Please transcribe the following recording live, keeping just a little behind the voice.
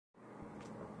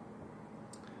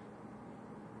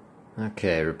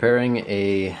Okay, repairing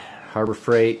a Harbor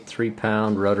Freight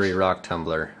 3-pound rotary rock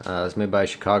tumbler. It was made by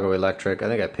Chicago Electric. I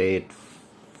think I paid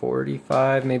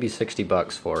 45, maybe 60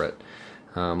 bucks for it.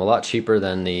 A lot cheaper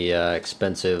than the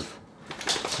expensive,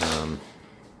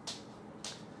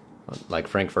 like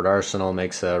Frankfurt Arsenal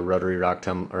makes a rotary rock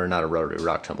tumbler, or not a rotary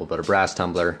rock tumbler, but a brass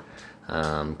tumbler.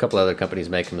 A couple other companies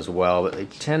make them as well, but they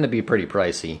tend to be pretty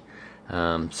pricey.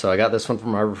 So I got this one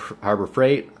from Harbor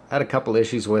Freight. Had a couple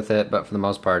issues with it, but for the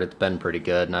most part it's been pretty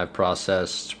good, and I've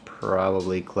processed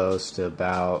probably close to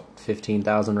about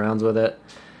 15,000 rounds with it.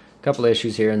 A couple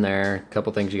issues here and there, a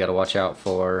couple things you got to watch out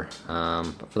for,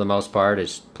 but for the most part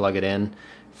it's plug it in,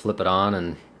 flip it on,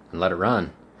 and let it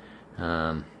run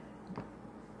all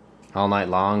night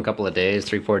long, a couple of days,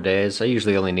 3-4 days. I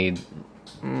usually only need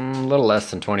a little less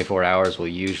than 24 hours will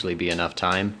usually be enough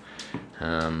time.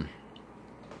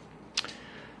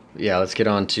 Yeah, let's get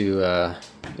on to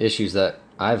issues that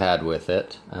I've had with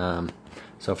it.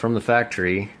 So from the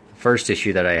factory, the first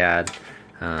issue that I had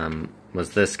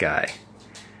was this guy.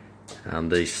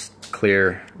 These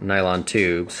clear nylon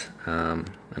tubes, and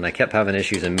I kept having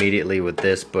issues immediately with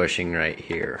this bushing right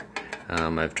here.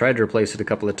 I've tried to replace it a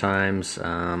couple of times,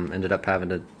 ended up having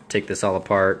to take this all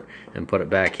apart and put it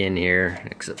back in here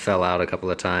because it fell out a couple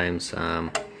of times.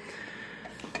 But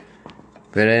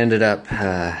I ended up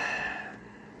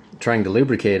trying to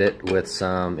lubricate it with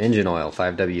some engine oil,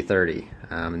 5W30.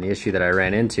 And the issue that I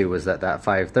ran into was that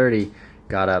 530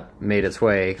 made its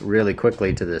way really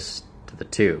quickly to the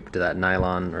tube, to that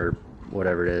nylon or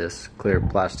whatever it is, clear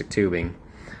plastic tubing.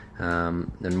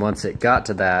 And once it got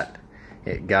to that,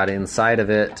 it got inside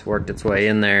of it, worked its way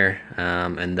in there,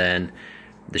 and then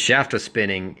the shaft was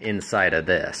spinning inside of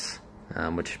this,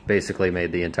 which basically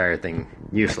made the entire thing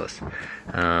useless.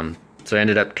 So I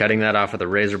ended up cutting that off with a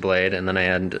razor blade, and then I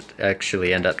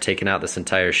actually end up taking out this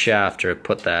entire shaft to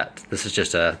put that. This is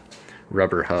just a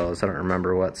rubber hose. I don't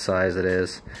remember what size it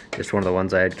is. Just one of the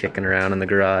ones I had kicking around in the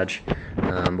garage.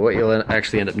 But what you'll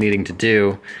actually end up needing to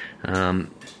do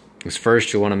is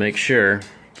first you'll want to make sure,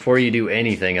 before you do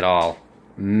anything at all,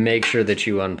 make sure that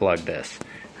you unplug this.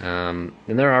 And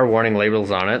there are warning labels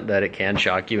on it that it can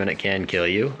shock you and it can kill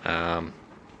you.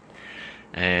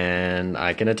 And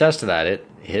I can attest to that. It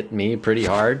hit me pretty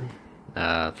hard.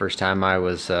 First time I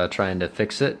was trying to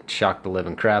fix it, shocked the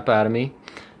living crap out of me.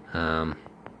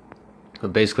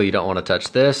 But basically you don't want to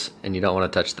touch this and you don't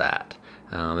want to touch that.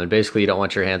 And basically you don't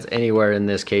want your hands anywhere in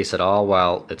this case at all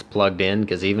while it's plugged in,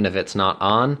 because even if it's not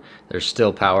on, there's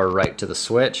still power right to the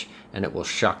switch and it will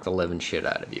shock the living shit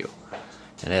out of you.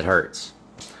 And it hurts.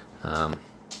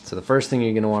 So the first thing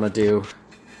you're going to want to do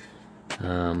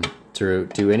to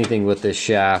do anything with this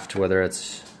shaft, whether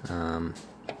it's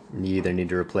you either need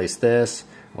to replace this,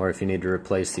 or if you need to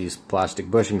replace these plastic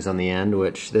bushings on the end,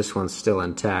 which this one's still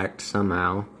intact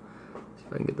somehow. See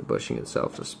if I can get the bushing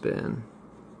itself to spin.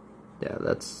 Yeah,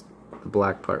 that's the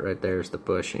black part right there is the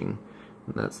bushing,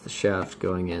 and that's the shaft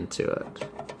going into it.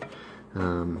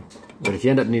 But if you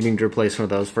end up needing to replace one of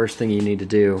those, first thing you need to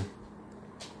do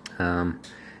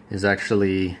is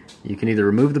actually, you can either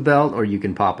remove the belt or you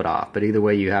can pop it off, but either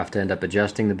way you have to end up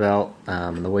adjusting the belt,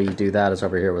 and the way you do that is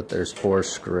over here with, there's 4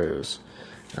 screws.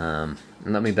 And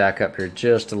let me back up here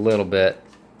just a little bit.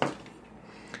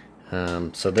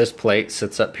 So this plate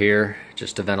sits up here,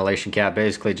 just a ventilation cap,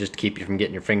 basically just to keep you from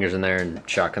getting your fingers in there and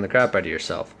shocking the crap out of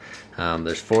yourself.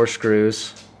 There's 4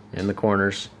 screws in the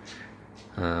corners,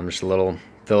 just a little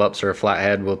Phillips or a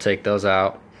flathead, we'll take those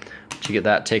out. Once you get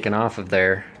that taken off of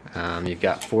there, you've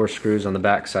got 4 screws on the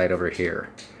back side over here.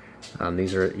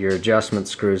 These are your adjustment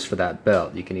screws for that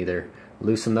belt. You can either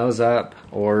loosen those up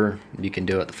or you can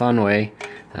do it the fun way.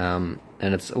 And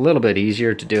it's a little bit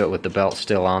easier to do it with the belt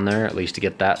still on there, at least to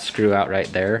get that screw out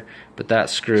right there. But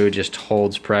that screw just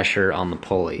holds pressure on the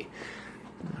pulley.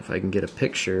 If I can get a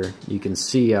picture, you can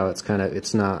see how it's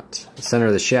not, the center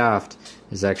of the shaft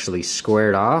is actually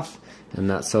squared off,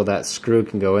 and so that screw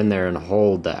can go in there and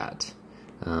hold that.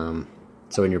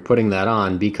 So when you're putting that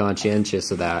on, be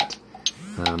conscientious of that.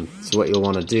 So what you'll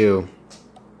want to do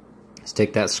is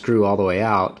take that screw all the way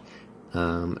out,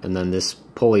 and then this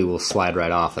pulley will slide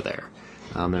right off of there.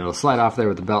 And it'll slide off there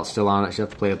with the belt still on it. You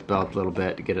have to play with the belt a little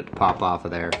bit to get it to pop off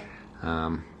of there.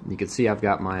 You can see I've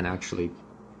got mine actually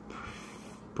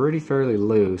fairly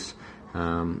loose.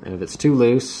 And if it's too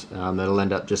loose, it'll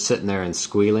end up just sitting there and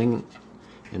squealing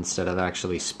instead of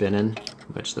actually spinning,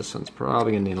 which this one's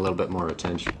probably going to need a little bit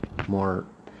more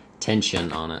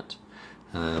tension on it.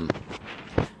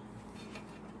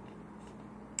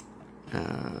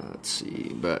 Let's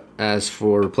see, but as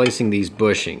for replacing these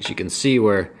bushings, you can see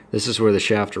where this is where the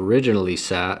shaft originally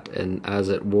sat, and as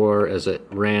it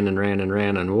ran and ran and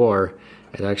ran and wore,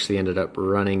 it actually ended up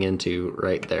running into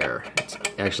right there. It's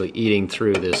actually eating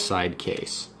through this side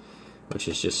case, which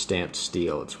is just stamped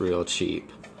steel. It's real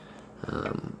cheap.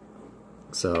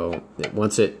 So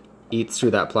once it eats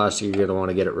through that plastic, you're going to want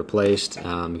to get it replaced,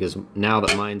 because now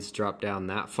that mine's dropped down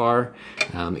that far,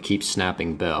 it keeps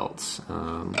snapping belts.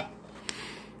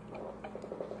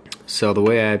 So the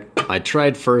way I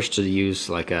tried first to use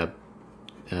like a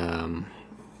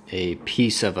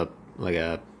piece of a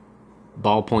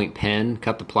ballpoint pen,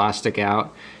 cut the plastic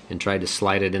out and tried to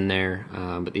slide it in there,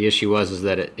 but the issue was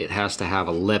that it has to have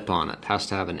a lip on it, has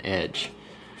to have an edge,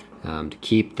 to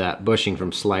keep that bushing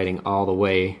from sliding all the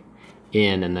way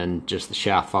in and then just the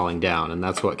shaft falling down. And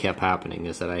that's what kept happening,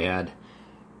 is that I had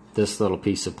this little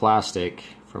piece of plastic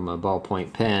from a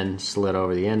ballpoint pen slid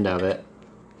over the end of it,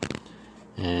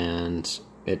 and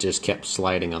it just kept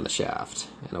sliding on the shaft,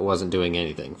 and it wasn't doing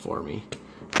anything for me.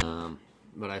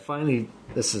 But I finally,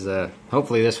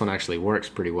 hopefully this one actually works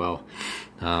pretty well.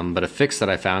 But a fix that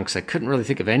I found, because I couldn't really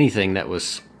think of anything that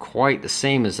was quite the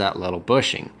same as that little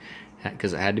bushing,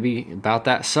 because it had to be about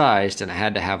that sized, and it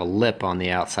had to have a lip on the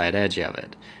outside edge of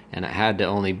it, and it had to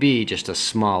only be just a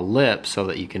small lip so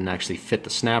that you can actually fit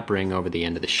the snap ring over the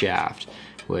end of the shaft,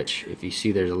 which, if you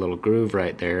see, there's a little groove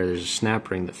right there. There's a snap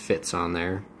ring that fits on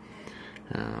there,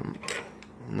 and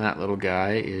that little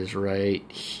guy is right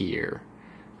here.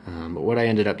 But what I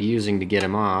ended up using to get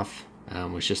him off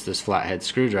was just this flathead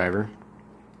screwdriver,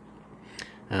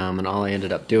 and all I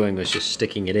ended up doing was just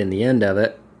sticking it in the end of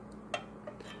it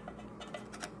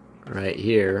right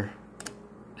here,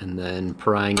 and then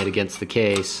prying it against the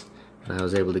case, and I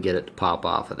was able to get it to pop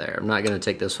off of there. I'm not going to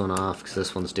take this one off because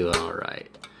this one's doing alright.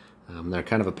 They're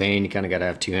kind of a pain. You kind of got to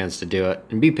have two hands to do it,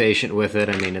 and be patient with it.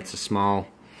 I mean, it's a small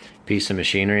piece of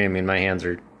machinery. I mean, my hands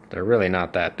they're really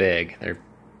not that big. They're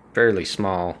fairly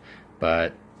small,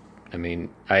 but I mean,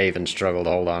 I even struggle to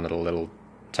hold on to the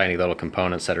tiny little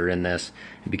components that are in this.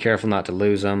 And be careful not to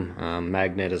lose them.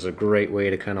 Magnet is a great way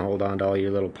to kind of hold on to all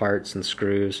your little parts and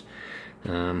screws.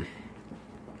 But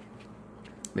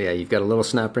yeah, you've got a little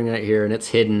snap ring right here, and it's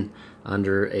hidden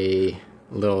under a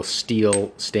little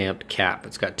steel stamped cap.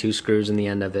 It's got two screws in the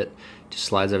end of it. Just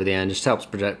slides over the end, just helps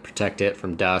protect it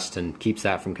from dust and keeps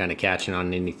that from kind of catching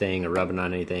on anything or rubbing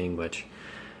on anything, which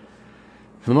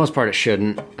for the most part it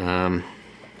shouldn't. But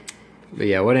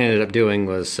yeah, what I ended up doing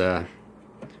was,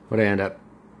 what I ended up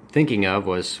thinking of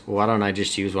was, well, why don't I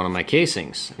just use one of my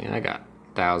casings? I mean, I got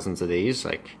thousands of these.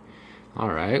 Like,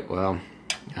 alright, well,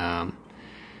 tried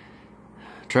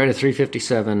a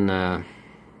 357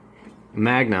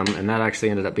 Magnum, and that actually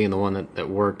ended up being the one that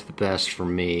worked the best for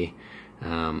me.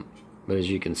 But as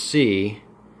you can see,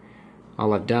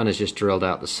 all I've done is just drilled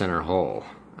out the center hole.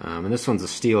 And this one's a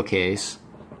steel case.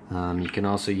 You can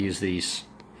also use these.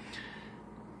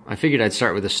 I figured I'd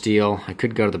start with the steel. I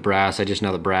could go to the brass. I just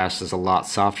know the brass is a lot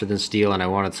softer than steel, and I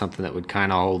wanted something that would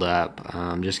kind of hold up.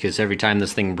 Just because every time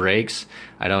this thing breaks,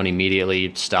 I don't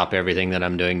immediately stop everything that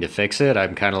I'm doing to fix it.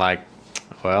 I'm kind of like,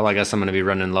 well, I guess I'm going to be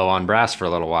running low on brass for a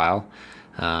little while.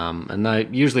 And I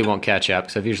usually won't catch up,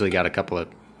 because I've usually got a couple of,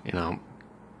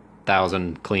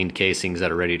 1,000 cleaned casings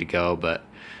that are ready to go, but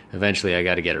eventually I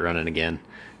got to get it running again.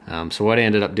 So what I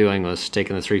ended up doing was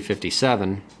taking the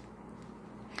 357,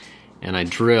 and I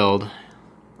drilled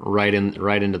right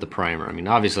into the primer. I mean,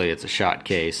 obviously it's a shot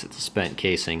case, it's a spent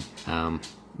casing,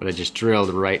 but I just drilled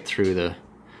right through the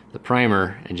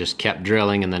primer and just kept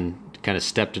drilling, and then kind of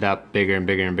stepped it up bigger and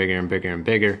bigger and bigger and bigger and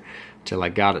bigger till I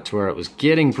got it to where it was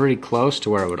getting pretty close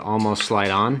to where it would almost slide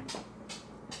on.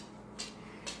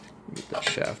 Get that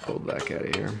shaft pulled back out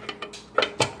of here.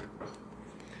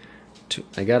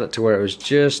 I got it to where it was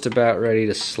just about ready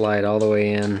to slide all the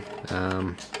way in,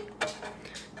 and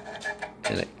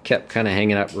it kept kind of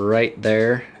hanging up right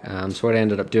there. So what I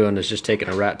ended up doing is just taking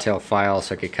a rat tail file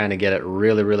so I could kind of get it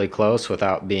really, really close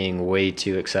without being way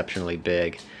too exceptionally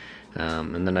big.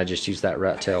 And then I just used that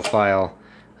rat tail file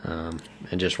and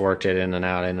just worked it in and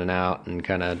out, and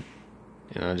kind of,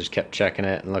 just kept checking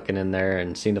it and looking in there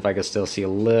and seeing if I could still see a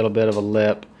little bit of a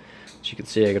lip. As you can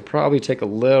see, I could probably take a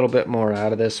little bit more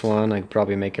out of this one. I could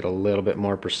probably make it a little bit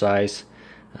more precise.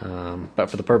 But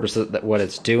for the purpose of what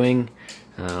it's doing,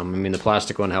 I mean, the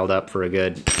plastic one held up for a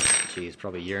good,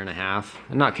 probably a year and a half.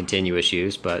 Not continuous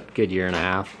use, but good year and a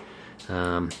half.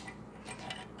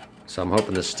 So I'm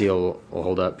hoping the steel will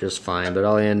hold up just fine. But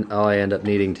all I end up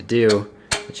needing to do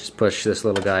is just push this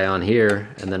little guy on here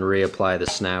and then reapply the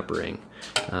snap ring.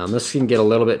 This can get a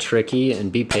little bit tricky,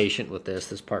 and be patient with this.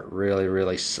 This part really,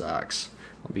 really sucks.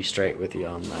 I'll be straight with you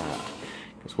on that.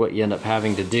 Because what you end up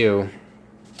having to do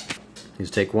is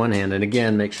take one hand, and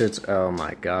again, make sure it's, oh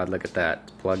my God, look at that,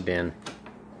 it's plugged in.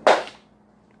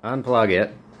 Unplug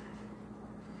it.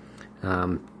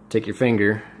 Take your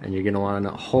finger, and you're going to want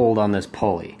to hold on this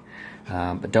pulley.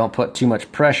 But don't put too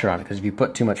much pressure on it, because if you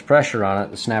put too much pressure on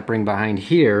it, the snap ring behind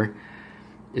here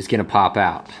is going to pop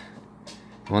out.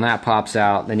 When that pops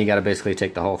out, then you got to basically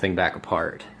take the whole thing back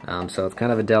apart. So it's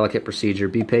kind of a delicate procedure.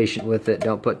 Be patient with it.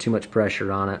 Don't put too much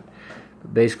pressure on it.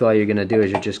 But basically all you're going to do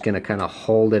is you're just going to kind of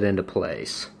hold it into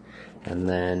place. And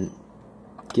then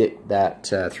get that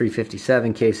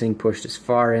 357 casing pushed as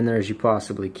far in there as you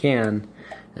possibly can.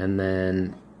 And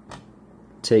then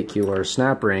take your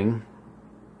snap ring,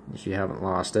 if you haven't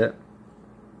lost it,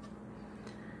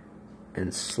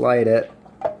 and slide it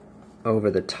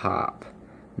over the top.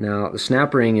 Now the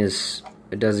snap ring it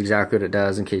does exactly what it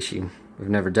does, in case you've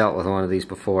never dealt with one of these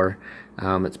before.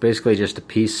 It's basically just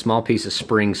a small piece of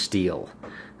spring steel.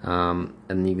 And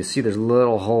you can see there's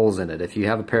little holes in it. If you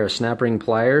have a pair of snap ring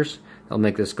pliers, they'll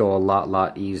make this go a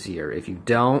lot easier. If you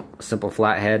don't, a simple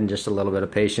flathead and just a little bit of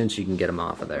patience, you can get them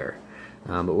off of there.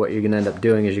 But what you're going to end up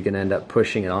doing is you're going to end up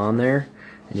pushing it on there,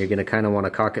 and you're going to kind of want to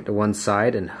cock it to one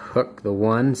side and hook the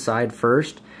one side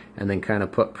first, and then kind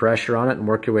of put pressure on it and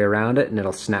work your way around it, and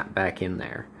it'll snap back in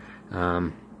there.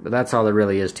 But that's all there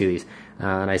really is to these.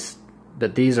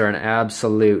 But these are an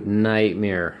absolute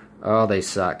nightmare. Oh, they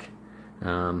suck.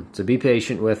 So be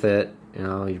patient with it. You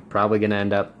know, you're probably going to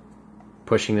end up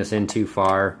pushing this in too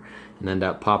far and end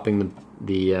up popping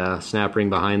the snap ring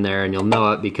behind there, and you'll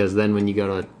know it because then when you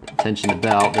go to tension the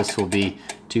belt, this will be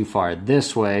too far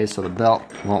this way, so the belt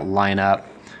won't line up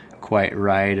quite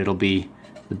right. It'll be,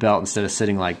 the belt, instead of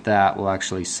sitting like that, will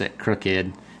actually sit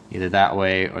crooked, either that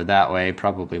way or that way,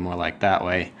 probably more like that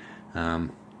way.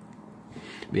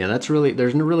 Yeah, there's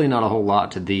really not a whole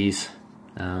lot to these.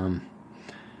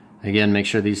 Again, make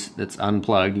sure it's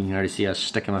unplugged. You can already see us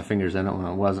sticking my fingers in it when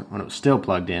it was still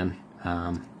plugged in.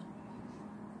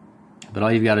 But all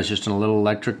you've got is just a little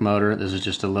electric motor. This is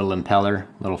just a little impeller,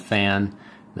 little fan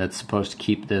that's supposed to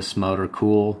keep this motor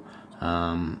cool.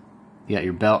 You got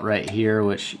your belt right here,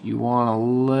 which you want a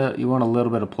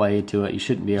little bit of play to it. You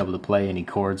shouldn't be able to play any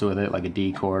chords with it, like a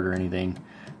D chord or anything.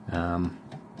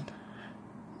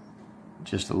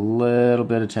 Just a little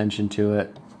bit of tension to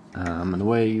it. And the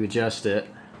way you adjust it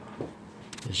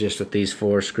is just with these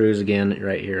 4 screws again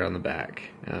right here on the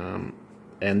back.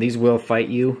 And these will fight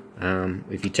you.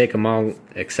 If you take them all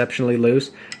exceptionally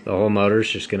loose, the whole motor is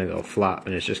just going to go flop,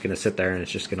 and it's just going to sit there and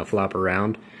it's just going to flop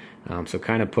around. So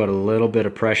kind of put a little bit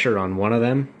of pressure on one of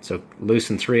them. So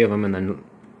loosen 3 of them and then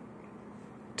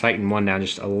tighten one down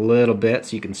just a little bit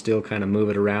so you can still kind of move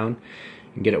it around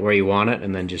and get it where you want it,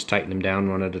 and then just tighten them down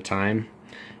one at a time.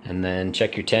 And then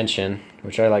check your tension,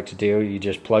 which I like to do. You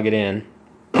just plug it in.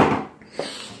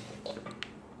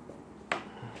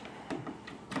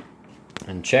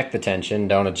 And check the tension,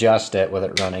 don't adjust it with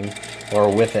it running or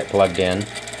with it plugged in.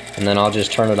 And then I'll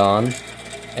just turn it on,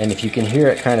 and if you can hear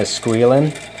it kind of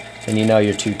squealing, then you know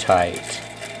you're too tight.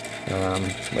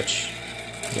 Which,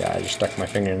 yeah, I just stuck my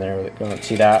finger in there with it going.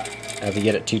 See that? If you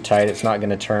get it too tight, it's not going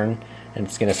to turn, and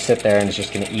it's going to sit there and it's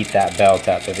just going to eat that belt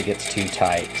up if it gets too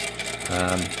tight.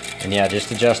 And yeah,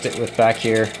 just adjust it with back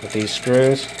here with these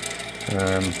screws.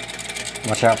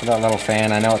 Watch out for that little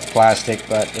fan. I know it's plastic,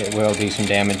 but it will do some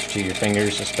damage to your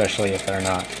fingers, especially if they're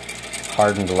not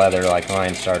hardened leather like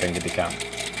mine's starting to become.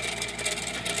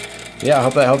 Yeah, I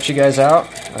hope that helps you guys out.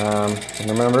 And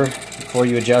remember, before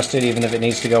you adjust it, even if it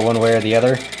needs to go one way or the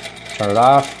other, turn it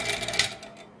off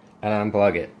and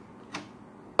unplug it.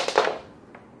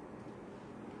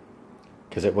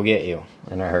 Because it will get you,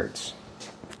 and it hurts.